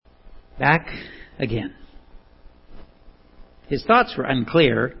Back again. His thoughts were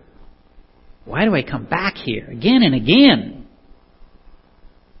unclear. Why do I come back here again and again?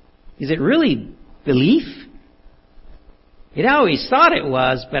 Is it really belief? He'd always thought it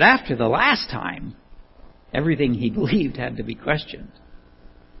was, but after the last time, everything he believed had to be questioned.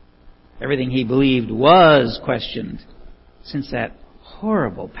 Everything he believed was questioned since that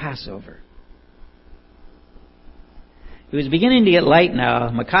horrible Passover. It was beginning to get light now.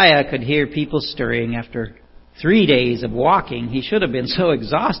 Micaiah could hear people stirring. After 3 days of walking, he should have been so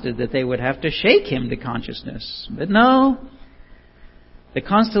exhausted that they would have to shake him to consciousness. But no. The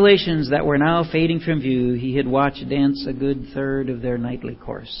constellations that were now fading from view, he had watched dance a good third of their nightly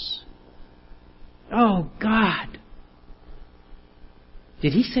course. Oh, God!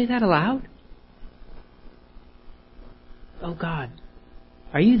 Did he say that aloud? Oh, God,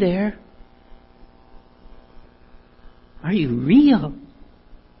 are you there? Are you real?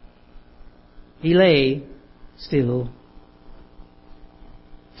 He lay still,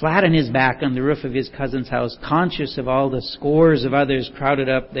 flat on his back on the roof of his cousin's house, conscious of all the scores of others crowded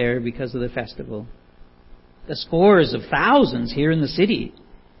up there because of the festival. The scores of thousands here in the city.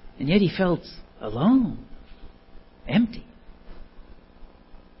 And yet he felt alone, empty.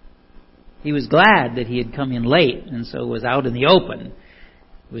 He was glad that he had come in late and so was out in the open.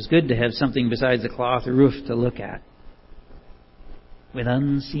 It was good to have something besides a cloth roof to look at. With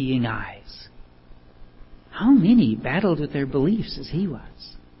unseeing eyes. How many battled with their beliefs as he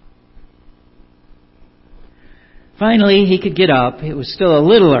was? Finally, he could get up. It was still a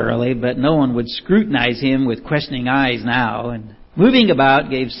little early, but no one would scrutinize him with questioning eyes now, and moving about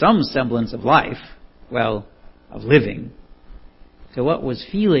gave some semblance of life, well, of living, to what was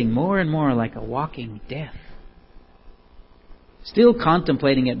feeling more and more like a walking death. Still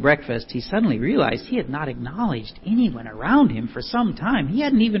contemplating at breakfast, he suddenly realized he had not acknowledged anyone around him for some time. He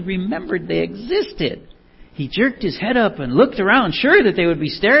hadn't even remembered they existed. He jerked his head up and looked around, sure that they would be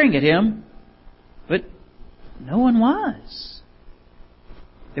staring at him. But no one was.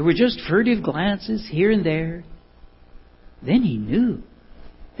 There were just furtive glances here and there. Then he knew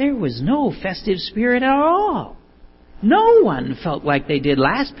there was no festive spirit at all. No one felt like they did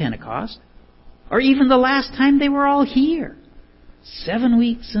last Pentecost, or even the last time they were all here. 7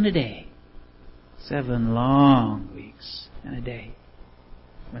 weeks and a day. 7 long weeks and a day.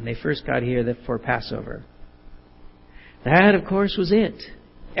 When they first got here for Passover. That, of course, was it.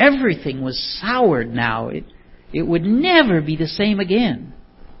 Everything was soured now. It would never be the same again.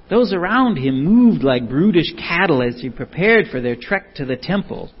 Those around him moved like brutish cattle as he prepared for their trek to the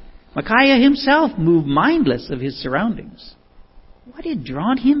temple. Micaiah himself moved mindless of his surroundings. What had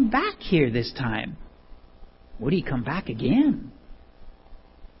drawn him back here this time? Would he come back again?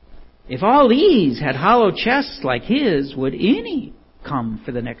 If all these had hollow chests like his, would any come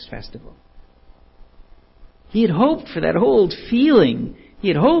for the next festival? He had hoped for that old feeling. He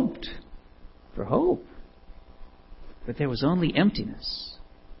had hoped for hope. But there was only emptiness.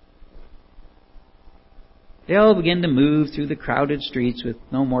 They all began to move through the crowded streets with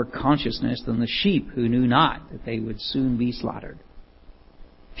no more consciousness than the sheep who knew not that they would soon be slaughtered.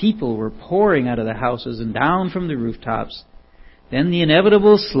 People were pouring out of the houses and down from the rooftops. Then the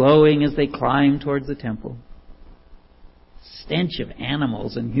inevitable slowing as they climbed towards the temple. Stench of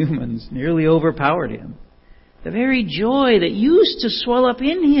animals and humans nearly overpowered him. The very joy that used to swell up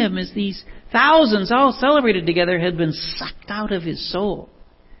in him as these thousands all celebrated together had been sucked out of his soul.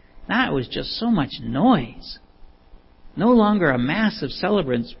 Now it was just so much noise. No longer a mass of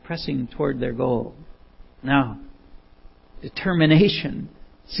celebrants pressing toward their goal. No. Determination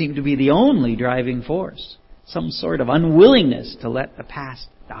seemed to be the only driving force. Some sort of unwillingness to let the past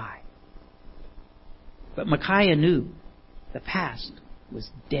die. But Micaiah knew the past was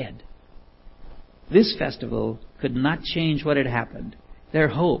dead. This festival could not change what had happened. Their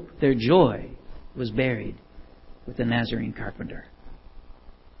hope, their joy was buried with the Nazarene carpenter.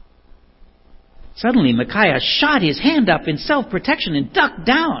 Suddenly Micaiah shot his hand up in self-protection and ducked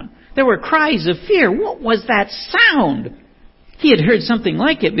down. There were cries of fear. What was that sound? He had heard something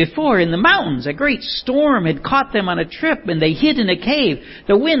like it before in the mountains. A great storm had caught them on a trip and they hid in a cave.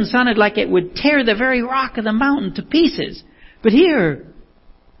 The wind sounded like it would tear the very rock of the mountain to pieces. But here,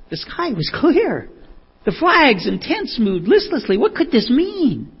 the sky was clear. The flags and tents moved listlessly. What could this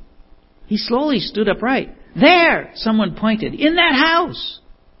mean? He slowly stood upright. There, someone pointed, in that house.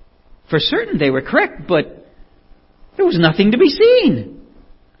 For certain they were correct, but there was nothing to be seen.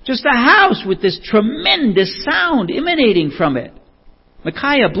 Just a house with this tremendous sound emanating from it.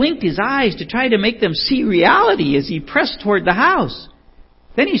 Micaiah blinked his eyes to try to make them see reality as he pressed toward the house.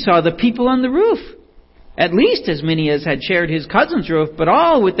 Then he saw the people on the roof. at least as many as had shared his cousin's roof, but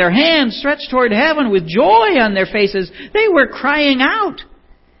all with their hands stretched toward heaven with joy on their faces. They were crying out.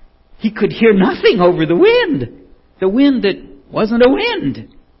 He could hear nothing over the wind that wasn't a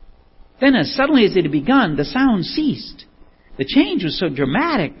wind. Then as suddenly as it had begun, the sound ceased. The change was so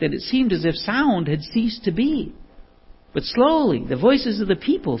dramatic that it seemed as if sound had ceased to be. But slowly, the voices of the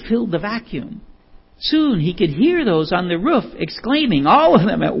people filled the vacuum. Soon he could hear those on the roof exclaiming, all of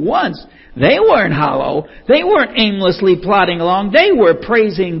them at once. They weren't hollow. They weren't aimlessly plodding along. They were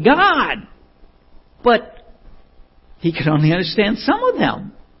praising God. But he could only understand some of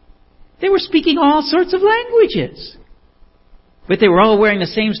them. They were speaking all sorts of languages. But they were all wearing the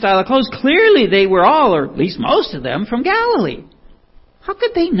same style of clothes. Clearly they were all, or at least most of them, from Galilee. How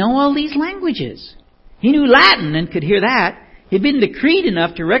could they know all these languages? He knew Latin and could hear that. He'd been decreed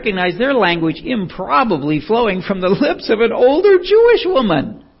enough to recognize their language improbably flowing from the lips of an older Jewish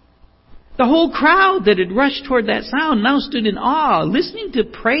woman. The whole crowd that had rushed toward that sound now stood in awe, listening to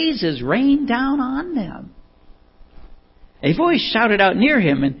praises rain down on them. A voice shouted out near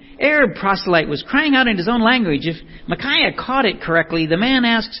him. An Arab proselyte was crying out in his own language. If Micaiah caught it correctly, the man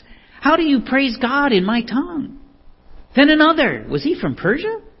asks, "How do you praise God in my tongue?" Then another, was he from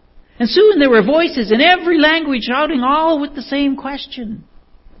Persia? And soon there were voices in every language shouting all with the same question.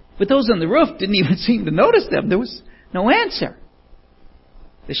 But those on the roof didn't even seem to notice them. There was no answer.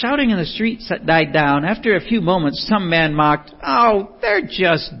 The shouting in the street died down. After a few moments, some man mocked, "Oh, they're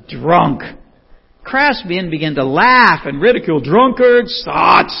just drunk." Crass men began to laugh and ridicule. Drunkards,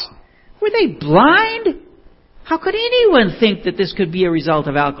 sots. Were they blind? How could anyone think that this could be a result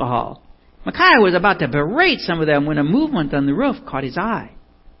of alcohol? Micaiah was about to berate some of them when a movement on the roof caught his eye.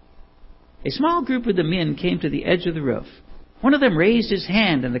 A small group of the men came to the edge of the roof. One of them raised his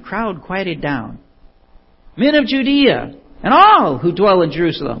hand and the crowd quieted down. "Men of Judea, and all who dwell in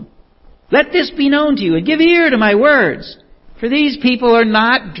Jerusalem, let this be known to you, and give ear to my words. For these people are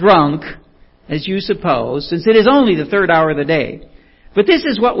not drunk, as you suppose, since it is only the third hour of the day. But this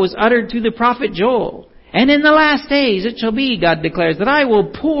is what was uttered through the prophet Joel. And in the last days it shall be, God declares, that I will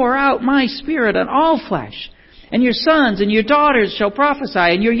pour out my Spirit on all flesh. And your sons and your daughters shall prophesy,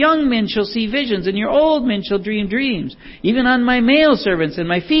 and your young men shall see visions, and your old men shall dream dreams. Even on my male servants and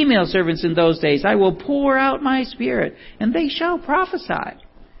my female servants in those days I will pour out my Spirit, and they shall prophesy.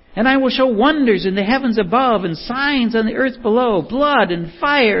 And I will show wonders in the heavens above, and signs on the earth below, blood and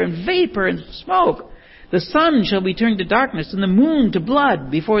fire and vapor and smoke. The sun shall be turned to darkness, and the moon to blood,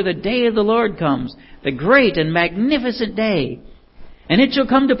 before the day of the Lord comes, the great and magnificent day. And it shall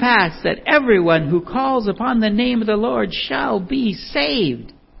come to pass that everyone who calls upon the name of the Lord shall be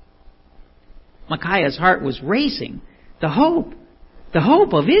saved." Micaiah's heart was racing. The hope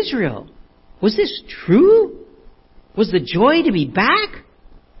of Israel. Was this true? Was the joy to be back?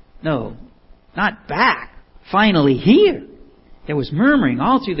 No, not back. Finally here. There was murmuring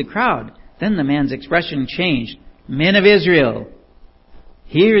all through the crowd. Then the man's expression changed. "Men of Israel,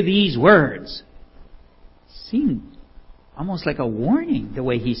 hear these words." Seemed almost like a warning, the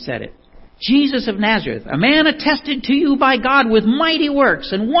way he said it. "Jesus of Nazareth, a man attested to you by God with mighty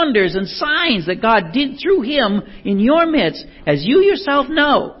works and wonders and signs that God did through him in your midst, as you yourself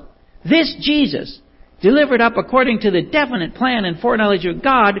know. This Jesus, delivered up according to the definite plan and foreknowledge of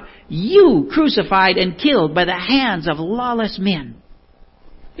God, you crucified and killed by the hands of lawless men."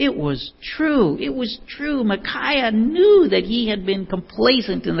 It was true. It was true. Micaiah knew that he had been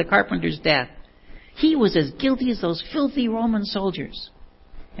complacent in the carpenter's death. He was as guilty as those filthy Roman soldiers.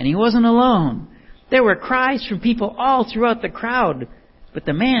 And he wasn't alone. There were cries from people all throughout the crowd. But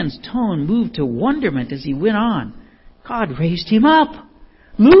the man's tone moved to wonderment as he went on. God raised him up,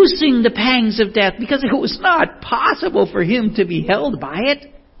 loosing the pangs of death, because it was not possible for him to be held by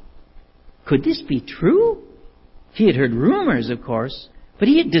it. Could this be true? He had heard rumors, of course, but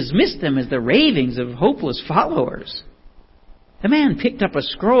he had dismissed them as the ravings of hopeless followers. The man picked up a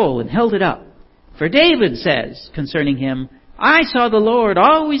scroll and held it up. For David says concerning him, "I saw the Lord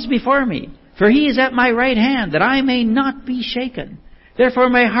always before me, for he is at my right hand, that I may not be shaken. Therefore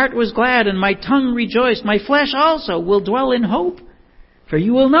my heart was glad, and my tongue rejoiced. My flesh also will dwell in hope. For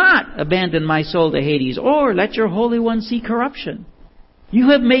you will not abandon my soul to Hades, or let your Holy One see corruption. You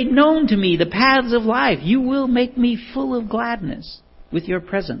have made known to me the paths of life. You will make me full of gladness with your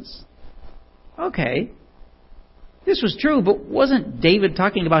presence." Okay. This was true, but wasn't David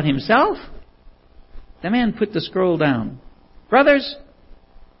talking about himself? The man put the scroll down. "Brothers,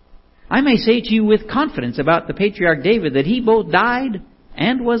 I may say to you with confidence about the patriarch David that he both died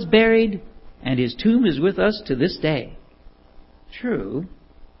and was buried, and his tomb is with us to this day." True.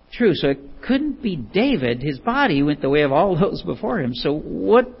 So it couldn't be David. His body went the way of all those before him. So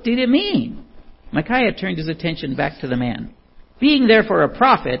what did it mean? Micaiah turned his attention back to the man. Being therefore a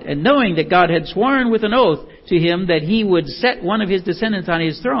prophet, and knowing that God had sworn with an oath to him that he would set one of his descendants on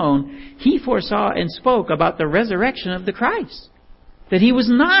his throne, he foresaw and spoke about the resurrection of the Christ, that he was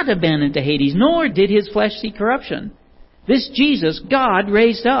not abandoned to Hades, nor did his flesh see corruption. This Jesus God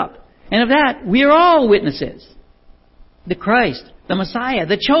raised up, and of that we are all witnesses. The Christ, the Messiah,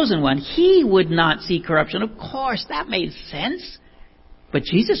 the chosen one, he would not see corruption. Of course, that made sense. But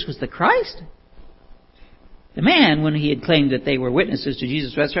Jesus was the Christ. The man, when he had claimed that they were witnesses to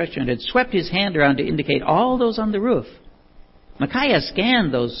Jesus' resurrection, had swept his hand around to indicate all those on the roof. Micaiah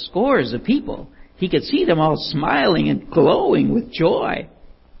scanned those scores of people. He could see them all smiling and glowing with joy.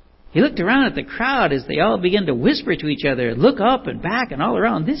 He looked around at the crowd as they all began to whisper to each other, look up and back and all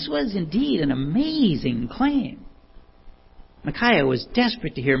around. This was indeed an amazing claim. Micaiah was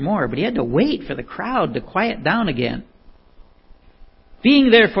desperate to hear more, but he had to wait for the crowd to quiet down again.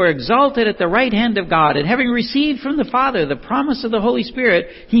 Being therefore exalted at the right hand of God, and having received from the Father the promise of the Holy Spirit,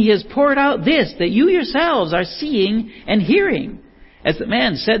 he has poured out this, that you yourselves are seeing and hearing. As the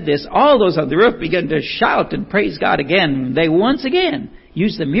man said this, all those on the roof began to shout and praise God again. They once again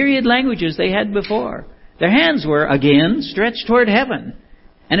used the myriad languages they had before. Their hands were again stretched toward heaven,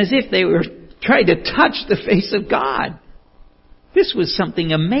 and as if they were trying to touch the face of God. This was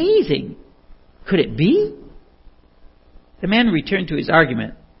something amazing. Could it be? The man returned to his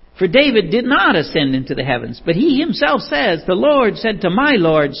argument. For David did not ascend into the heavens, but he himself says, the Lord said to my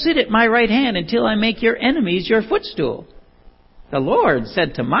Lord, sit at my right hand until I make your enemies your footstool. The Lord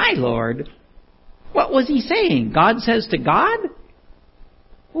said to my Lord. What was he saying? God says to God?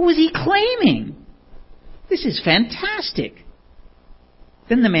 What was he claiming? This is fantastic.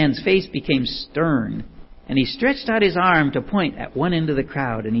 Then the man's face became stern, and he stretched out his arm to point at one end of the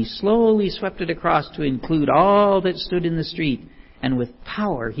crowd, and he slowly swept it across to include all that stood in the street. And with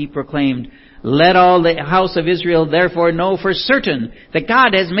power he proclaimed, let all the house of Israel therefore know for certain that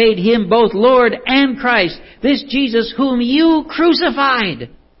God has made him both Lord and Christ, this Jesus whom you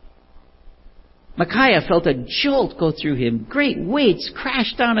crucified. Micaiah felt a jolt go through him. Great weights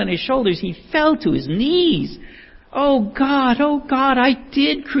crashed down on his shoulders. He fell to his knees. Oh God, I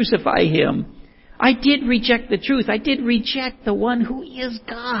did crucify him. I did reject the truth. I did reject the one who is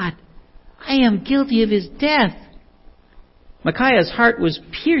God. I am guilty of his death. Micaiah's heart was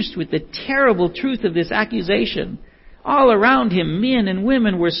pierced with the terrible truth of this accusation. All around him, men and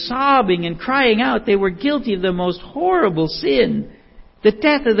women were sobbing and crying out. They were guilty of the most horrible sin, the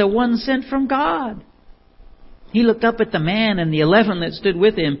death of the one sent from God. He looked up at the man and the 11 that stood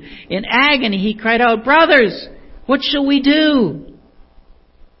with him. In agony, he cried out, brothers, what shall we do?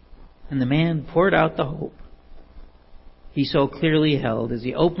 And the man poured out the hope he so clearly held as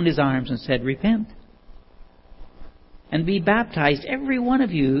he opened his arms and said, repent and be baptized, every one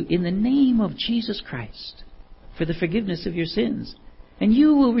of you, in the name of Jesus Christ for the forgiveness of your sins. And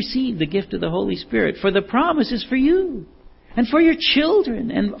you will receive the gift of the Holy Spirit, for the promise is for you and for your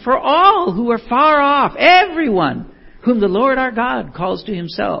children and for all who are far off, everyone whom the Lord our God calls to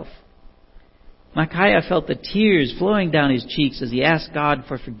himself. Micaiah felt the tears flowing down his cheeks as he asked God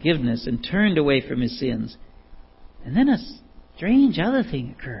for forgiveness and turned away from his sins. And then a strange other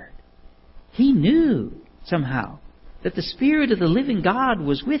thing occurred. He knew somehow that the Spirit of the living God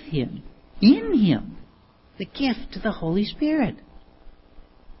was with him, in him, the gift of the Holy Spirit.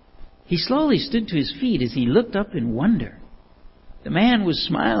 He slowly stood to his feet as he looked up in wonder. The man was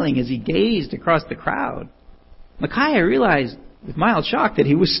smiling as he gazed across the crowd. Micaiah realized with mild shock that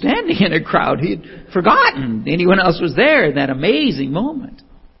he was standing in a crowd. He had forgotten anyone else was there in that amazing moment.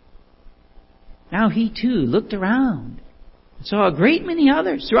 Now he too looked around and saw a great many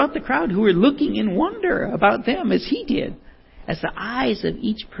others throughout the crowd who were looking in wonder about them as he did. As the eyes of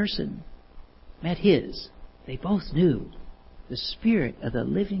each person met his, they both knew the Spirit of the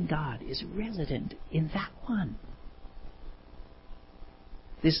living God is resident in that one.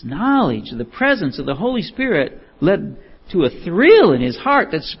 This knowledge of the presence of the Holy Spirit led to a thrill in his heart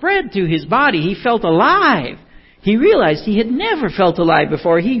that spread through his body. He felt alive. He realized he had never felt alive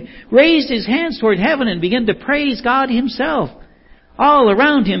before. He raised his hands toward heaven and began to praise God himself. All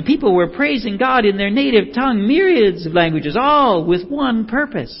around him, people were praising God in their native tongue, myriads of languages, all with one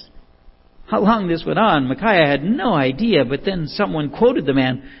purpose. How long this went on, Micaiah had no idea, but then someone quoted the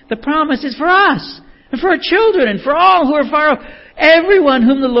man, the promise is for us, and for our children, and for all who are far off. Everyone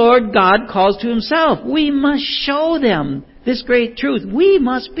whom the Lord God calls to himself. We must show them this great truth. We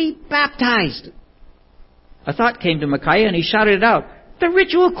must be baptized. A thought came to Micaiah and he shouted it out. The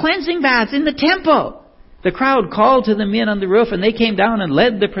ritual cleansing baths in the temple. The crowd called to the men on the roof and they came down and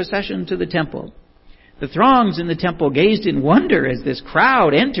led the procession to the temple. The throngs in the temple gazed in wonder as this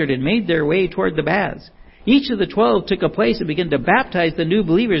crowd entered and made their way toward the baths. Each of the 12 took a place and began to baptize the new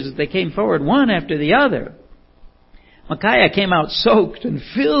believers as they came forward, one after the other. Micaiah came out soaked and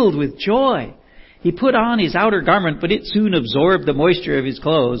filled with joy. He put on his outer garment, but it soon absorbed the moisture of his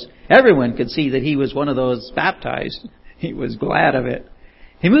clothes. Everyone could see that he was one of those baptized. He was glad of it.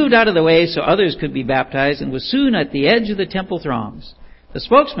 He moved out of the way so others could be baptized and was soon at the edge of the temple throngs. The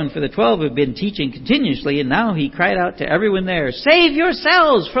spokesman for the 12 had been teaching continuously, and now he cried out to everyone there, "Save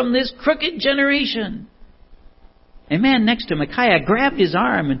yourselves from this crooked generation!" A man next to Micaiah grabbed his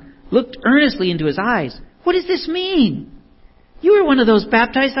arm and looked earnestly into his eyes. "What does this mean? You were one of those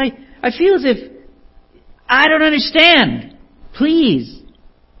baptized. I feel as if I don't understand. Please,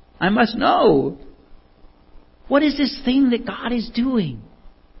 I must know. What is this thing that God is doing?"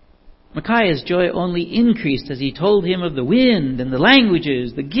 Micaiah's joy only increased as he told him of the wind and the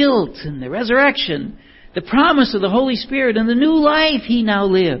languages, the guilt and the resurrection, the promise of the Holy Spirit and the new life he now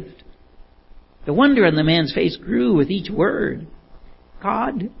lived. The wonder on the man's face grew with each word.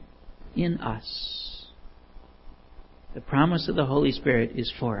 God in us. The promise of the Holy Spirit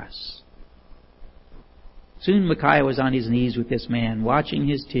is for us. Soon Micaiah was on his knees with this man, watching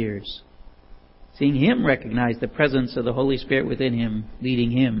his tears, seeing him recognize the presence of the Holy Spirit within him,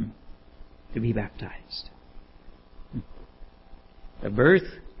 leading him to be baptized. The birth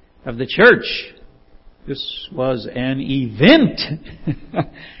of the church. This was an event.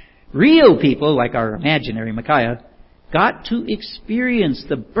 Real people, like our imaginary Micaiah, got to experience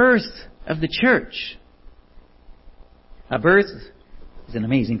the birth of the church. A birth is an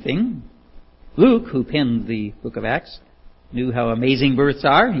amazing thing. Luke, who penned the book of Acts, knew how amazing births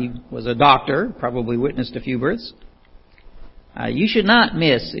are. He was a doctor, probably witnessed a few births. You should not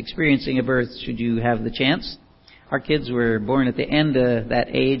miss experiencing a birth should you have the chance. Our kids were born at the end of that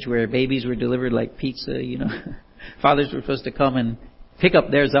age where babies were delivered like pizza, Fathers were supposed to come and pick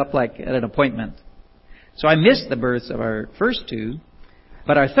up theirs up like at an appointment. So I missed the births of our first two,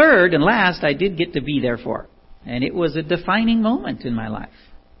 but our third and last I did get to be there for. And it was a defining moment in my life.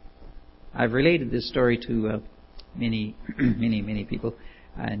 I've related this story to many people.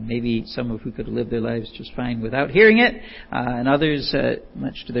 And maybe some of who could have lived their lives just fine without hearing it. And others,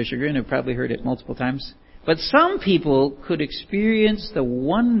 much to their chagrin, have probably heard it multiple times. But some people could experience the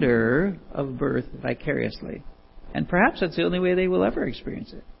wonder of birth vicariously. And perhaps that's the only way they will ever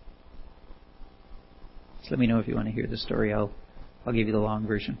experience it. Just let me know if you want to hear the story. I'll give you the long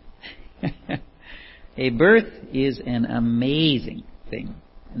version. A birth is an amazing thing.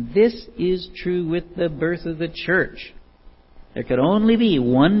 And this is true with the birth of the church. There could only be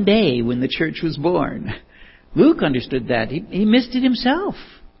one day when the church was born. Luke understood that. He missed it himself.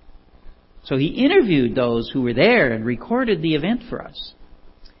 So he interviewed those who were there and recorded the event for us.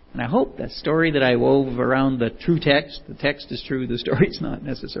 And I hope that story that I wove around the true text, the text is true, the story is not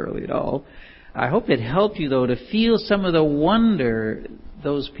necessarily at all. I hope it helped you, though, to feel some of the wonder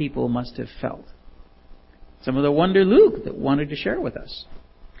those people must have felt. Some of the wonder Luke that wanted to share with us.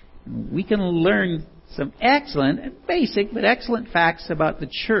 We can learn some excellent and basic but excellent facts about the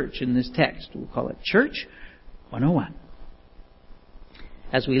church in this text. We'll call it Church 101.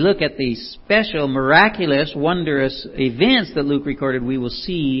 As we look at the special, miraculous, wondrous events that Luke recorded, we will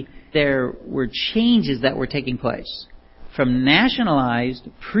see there were changes that were taking place. From nationalized,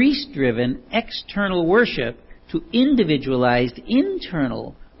 priest-driven, external worship to individualized,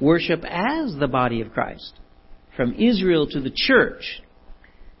 internal worship as the body of Christ. From Israel to the church.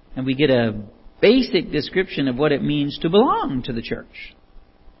 And we get a basic description of what it means to belong to the church.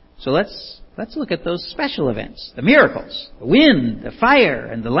 So let's look at those special events. The miracles, the wind, the fire,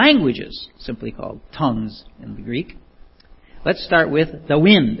 and the languages, simply called tongues in the Greek. Let's start with the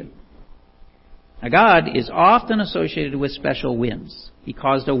wind. Now, God is often associated with special winds. He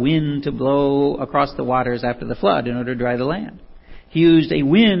caused a wind to blow across the waters after the flood in order to dry the land. He used a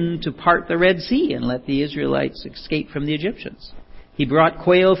wind to part the Red Sea and let the Israelites escape from the Egyptians. He brought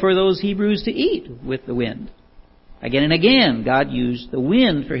quail for those Hebrews to eat with the wind. Again and again, God used the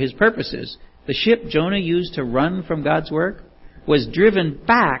wind for His purposes. The ship Jonah used to run from God's work was driven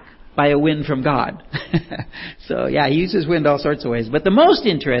back by a wind from God. So, He uses wind all sorts of ways. But the most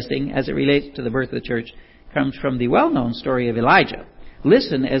interesting, as it relates to the birth of the church, comes from the well-known story of Elijah.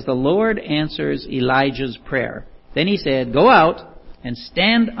 Listen as the Lord answers Elijah's prayer. Then he said, "Go out and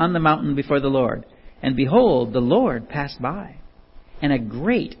stand on the mountain before the Lord." And behold, the Lord passed by. And a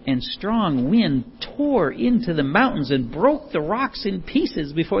great and strong wind tore into the mountains and broke the rocks in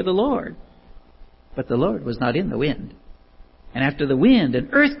pieces before the Lord. But the Lord was not in the wind. And after the wind, an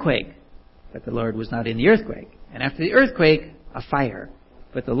earthquake. But the Lord was not in the earthquake. And after the earthquake, a fire.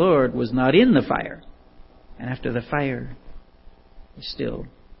 But the Lord was not in the fire. And after the fire, a still,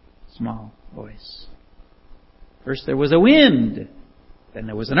 small voice. First there was a wind. Then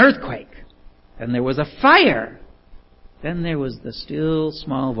there was an earthquake. Then there was a fire. Then there was the still,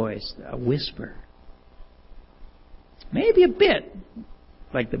 small voice, a whisper. Maybe a bit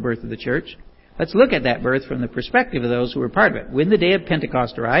like the birth of the church. Let's look at that birth from the perspective of those who were part of it. When the day of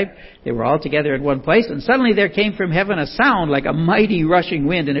Pentecost arrived, they were all together in one place, and suddenly there came from heaven a sound like a mighty rushing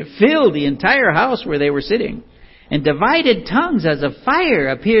wind, and it filled the entire house where they were sitting. And divided tongues as of fire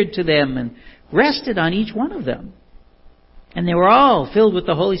appeared to them and rested on each one of them. And they were all filled with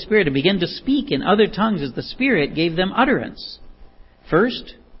the Holy Spirit and began to speak in other tongues as the Spirit gave them utterance.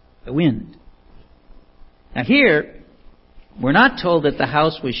 First, the wind. Now here, we're not told that the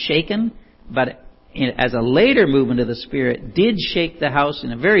house was shaken, but as a later movement of the Spirit did shake the house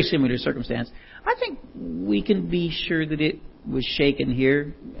in a very similar circumstance. I think we can be sure that it was shaken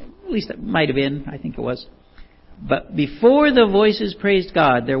here. At least it might have been. I think it was. But before the voices praised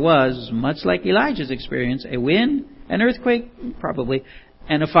God, there was, much like Elijah's experience, a wind, an earthquake, probably,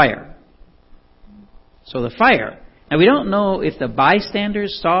 and a fire. So the fire. Now we don't know if the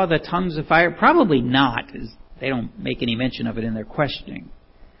bystanders saw the tongues of fire. Probably not. They don't make any mention of it in their questioning.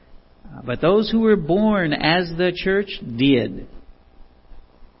 But those who were born as the church did.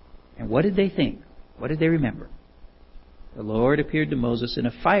 And what did they think? What did they remember? The Lord appeared to Moses in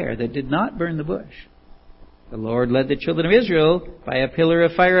a fire that did not burn the bush. The Lord led the children of Israel by a pillar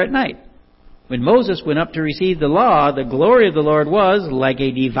of fire at night. When Moses went up to receive the law, the glory of the Lord was like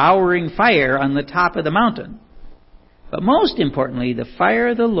a devouring fire on the top of the mountain. But most importantly, the fire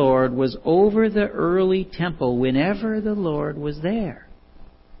of the Lord was over the early temple whenever the Lord was there.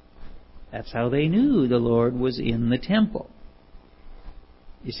 That's how they knew the Lord was in the temple.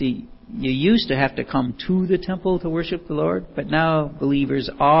 You see, you used to have to come to the temple to worship the Lord, but now believers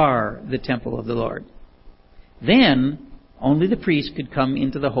are the temple of the Lord. Then, only the priest could come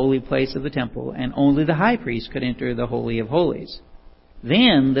into the holy place of the temple, and only the high priest could enter the Holy of Holies.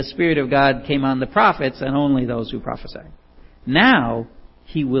 Then the Spirit of God came on the prophets, and only those who prophesied. Now,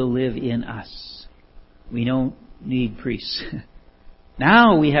 He will live in us. We don't need priests.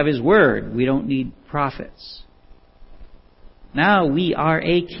 Now we have His Word. We don't need prophets. Now we are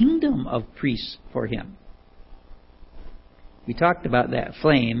a kingdom of priests for Him. We talked about that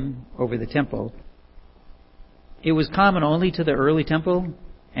flame over the temple. It was common only to the early temple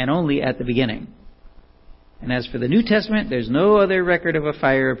and only at the beginning. And as for the New Testament, there's no other record of a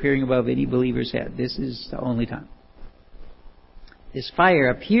fire appearing above any believer's head. This is the only time. This fire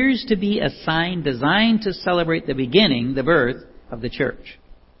appears to be a sign designed to celebrate the beginning, the birth of the church.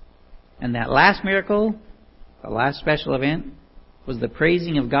 And that last miracle, the last special event, was the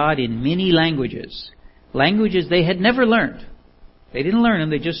praising of God in many languages. Languages they had never learned. They didn't learn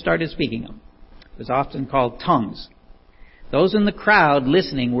them, they just started speaking them. It was often called tongues. Those in the crowd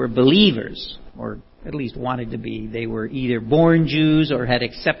listening were believers, or at least wanted to be. They were either born Jews or had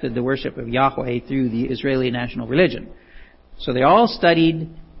accepted the worship of Yahweh through the Israeli national religion. So they all studied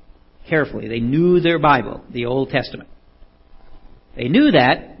carefully. They knew their Bible, the Old Testament. They knew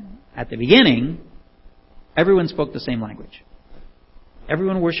that, at the beginning, everyone spoke the same language.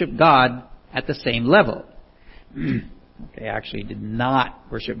 Everyone worshipped God at the same level. They actually did not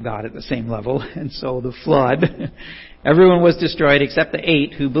worship God at the same level, and so the flood, everyone was destroyed except the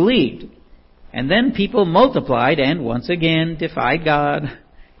 8 who believed. And then people multiplied and once again defied God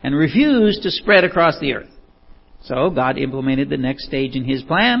and refused to spread across the earth. So God implemented the next stage in His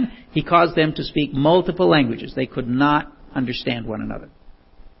plan. He caused them to speak multiple languages. They could not understand one another.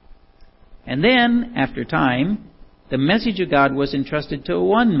 And then, after time, the message of God was entrusted to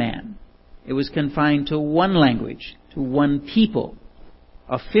one man. It was confined to one language, to one people.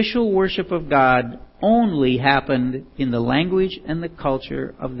 Official worship of God only happened in the language and the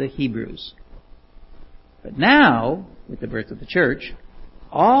culture of the Hebrews. But now, with the birth of the church,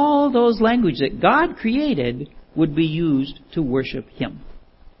 all those languages that God created would be used to worship Him.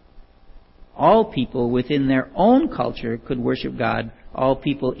 All people within their own culture could worship God. All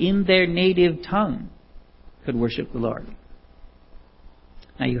people in their native tongue could worship the Lord.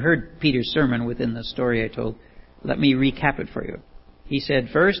 Now you heard Peter's sermon within the story I told. Let me recap it for you. He said,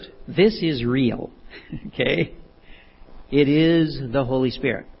 first, this is real. Okay? It is the Holy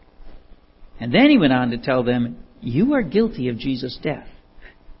Spirit. And then he went on to tell them, you are guilty of Jesus' death.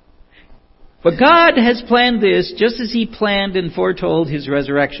 But God has planned this just as He planned and foretold His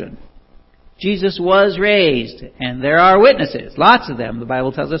resurrection. Jesus was raised, and there are witnesses, lots of them. The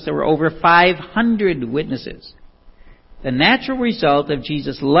Bible tells us there were over 500 witnesses. The natural result of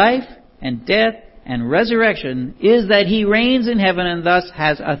Jesus' life and death and resurrection is that He reigns in heaven and thus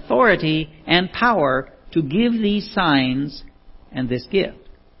has authority and power to give these signs and this gift.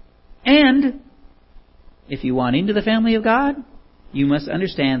 And if you want into the family of God, you must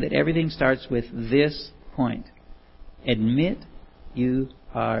understand that everything starts with this point. Admit you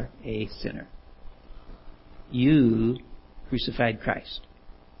are a sinner. You crucified Christ.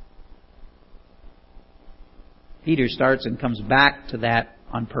 Peter starts and comes back to that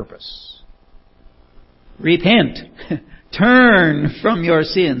on purpose. Repent. Turn from your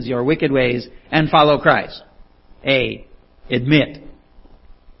sins, your wicked ways, and follow Christ. Admit.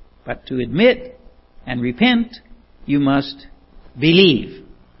 But to admit and repent, you must believe.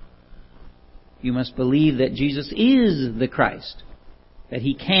 You must believe that Jesus is the Christ, that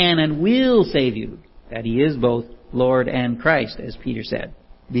He can and will save you, that He is both Lord and Christ, as Peter said.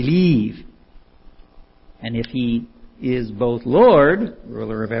 Believe. And if He is both Lord,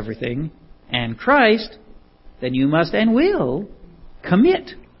 ruler of everything, and Christ, then you must and will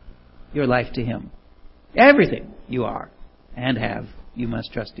commit your life to Him. Everything you are and have, you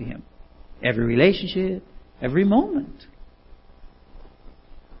must trust to Him. Every relationship, every moment.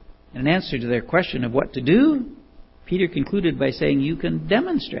 In answer to their question of what to do, Peter concluded by saying you can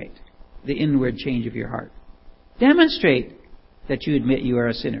demonstrate the inward change of your heart. Demonstrate that you admit you are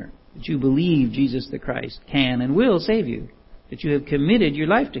a sinner, that you believe Jesus the Christ can and will save you, that you have committed your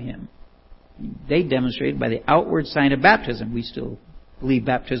life to Him. They demonstrated by the outward sign of baptism. We still believe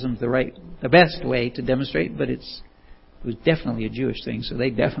baptism is the best way to demonstrate, but it was definitely a Jewish thing, so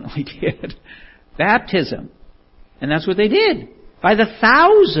they definitely did. Baptism. And that's what they did. By the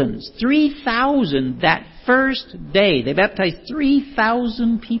thousands, 3,000 that first day. They baptized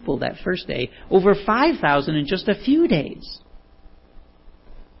 3,000 people that first day. Over 5,000 in just a few days.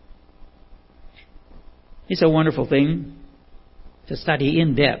 It's a wonderful thing to study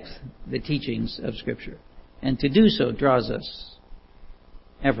in depth the teachings of Scripture. And to do so draws us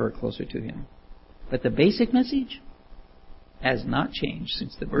ever closer to Him. But the basic message has not changed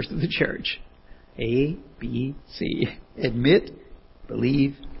since the birth of the church. A, B, C. Admit,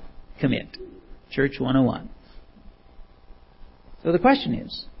 believe, commit. Church 101. So the question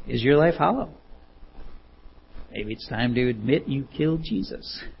is your life hollow? Maybe it's time to admit you killed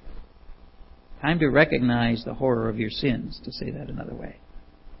Jesus. Time to recognize the horror of your sins, to say that another way.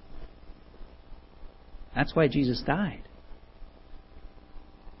 That's why Jesus died.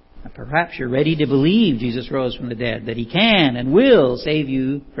 Now, perhaps you're ready to believe Jesus rose from the dead, that He can and will save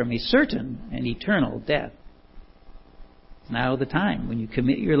you from a certain and eternal death. It's now the time when you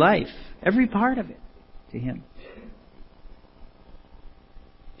commit your life, every part of it, to Him.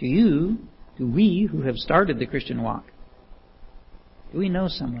 Do we who have started the Christian walk, do we know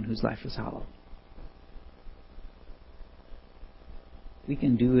someone whose life is hollow? We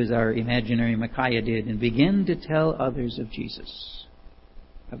can do as our imaginary Micaiah did and begin to tell others of Jesus,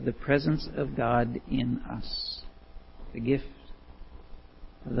 of the presence of God in us, the gift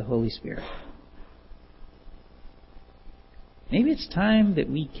of the Holy Spirit. Maybe it's time that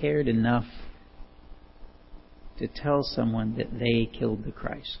we cared enough to tell someone that they killed the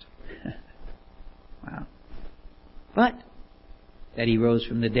Christ. Wow. But that He rose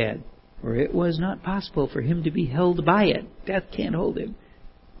from the dead, for it was not possible for Him to be held by it. Death can't hold Him.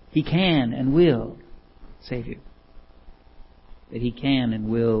 He can and will save you. That He can and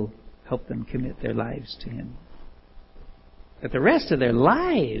will help them commit their lives to Him. That the rest of their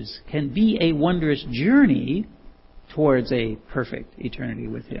lives can be a wondrous journey towards a perfect eternity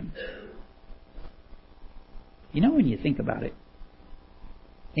with Him. You know, when you think about it,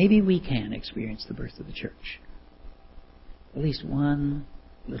 maybe we can experience the birth of the church. At least one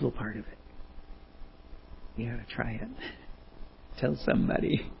little part of it. You ought to try it. Tell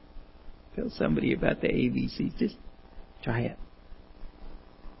somebody about the ABCs. Just try it.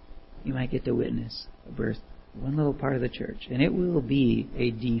 You might get to witness the birth of one little part of the church. And it will be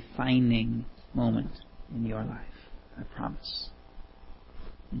a defining moment in your life. I promise.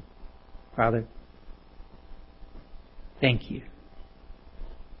 Father, thank you.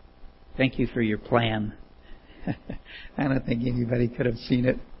 Thank you for your plan. I don't think anybody could have seen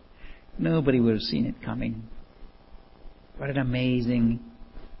it. Nobody would have seen it coming. What an amazing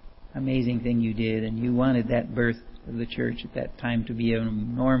thing you did. And you wanted that birth of the church at that time to be an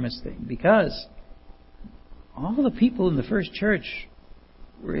enormous thing. Because all the people in the first church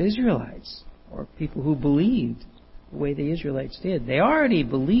were Israelites. Or people who believed the way the Israelites did. They already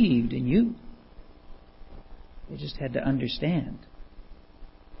believed in you. They just had to understand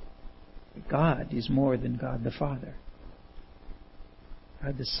that God is more than God the Father.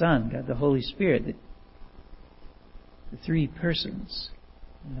 God the Son, God the Holy Spirit, that the three persons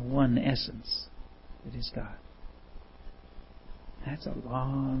in the one essence that is God. That's a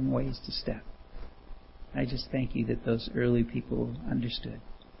long ways to step. I just thank you that those early people understood.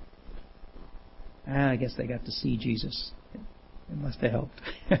 I guess they got to see Jesus. It must have helped.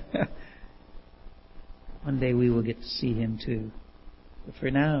 One day we will get to see Him too. But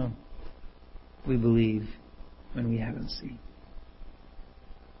for now, we believe when we haven't seen.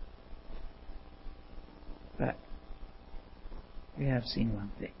 But we have seen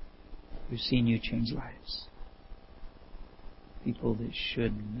one thing. We've seen you change lives. People that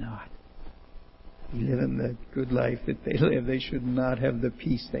should not be living the good life that they live. They should not have the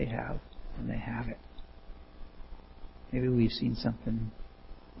peace they have, and they have it. Maybe we've seen something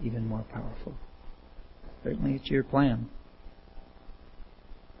even more powerful. Certainly it's your plan.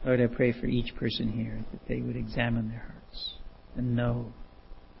 Lord, I pray for each person here that they would examine their hearts and know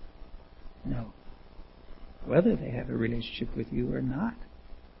whether they have a relationship with you or not.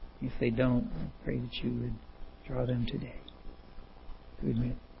 If they don't, I pray that you would draw them today to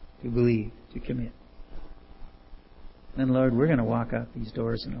admit, to believe, to commit. Then, Lord, we're going to walk out these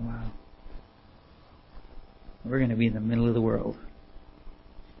doors in a while. We're going to be in the middle of the world.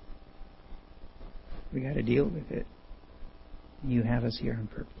 We got to deal with it. You have us here on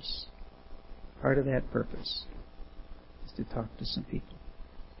purpose. Part of that purpose is to talk to some people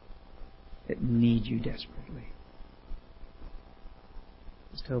that need you desperately.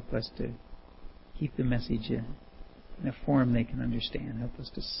 Just help us to keep the message in a form they can understand. Help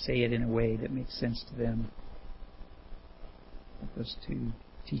us to say it in a way that makes sense to them. Help us to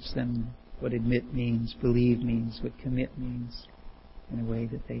teach them what admit means, believe means, what commit means, in a way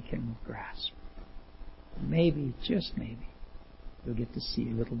that they can grasp. Maybe, just maybe, we'll get to see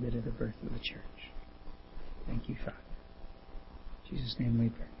a little bit of the birth of the church. Thank you, Father. In Jesus' name we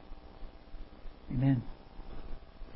pray. Amen.